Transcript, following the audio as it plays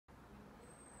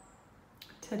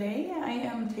Today I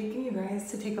am taking you guys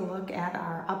to take a look at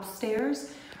our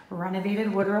upstairs renovated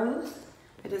Woodrose.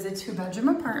 It is a 2-bedroom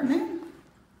apartment.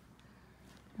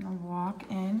 I'm gonna walk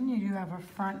in. You do have a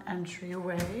front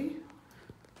entryway.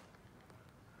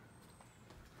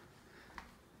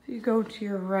 If you go to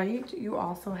your right, you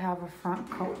also have a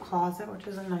front coat closet, which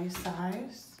is a nice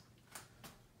size.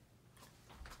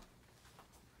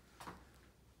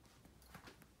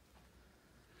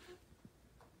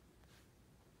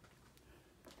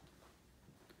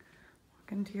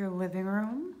 Into your living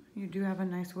room. You do have a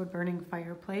nice wood burning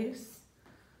fireplace.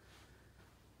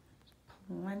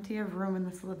 Plenty of room in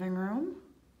this living room.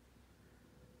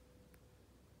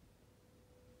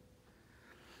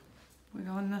 We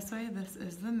go in this way. This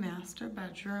is the master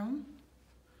bedroom.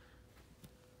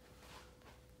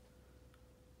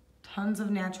 Tons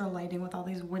of natural lighting with all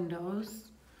these windows.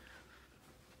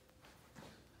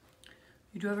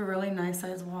 You do have a really nice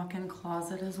sized walk-in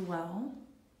closet as well.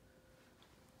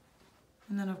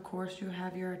 And then of course you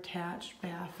have your attached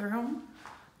bathroom.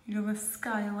 You have a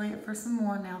skylight for some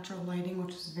more natural lighting,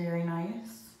 which is very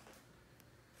nice.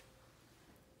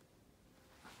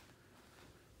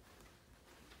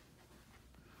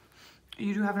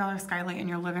 You do have another skylight in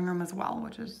your living room as well,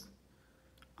 which is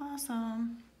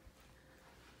awesome.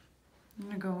 I'm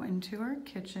gonna go into our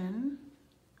kitchen.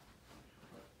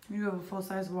 You have a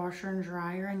full-size washer and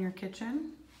dryer in your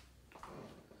kitchen.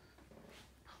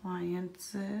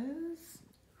 Appliances.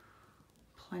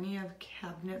 Plenty of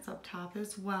cabinets up top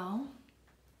as well.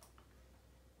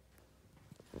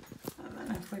 And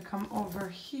then if we come over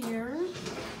here,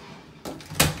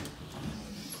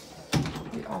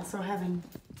 we also have an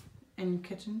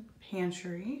in-kitchen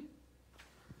pantry.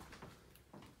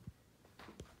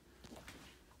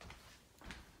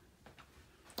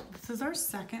 This is our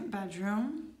second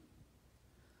bedroom.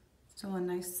 Still a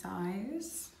nice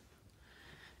size.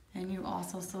 And you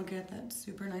also still get that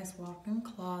super nice walk-in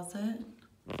closet.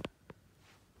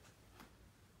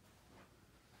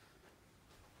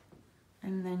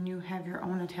 And then you have your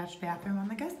own attached bathroom on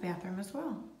the guest bathroom as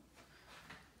well.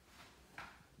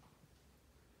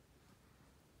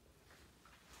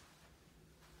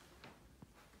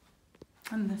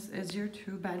 And this is your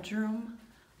 2-bedroom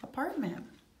apartment.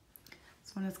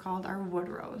 This one is called our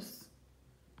Woodrose.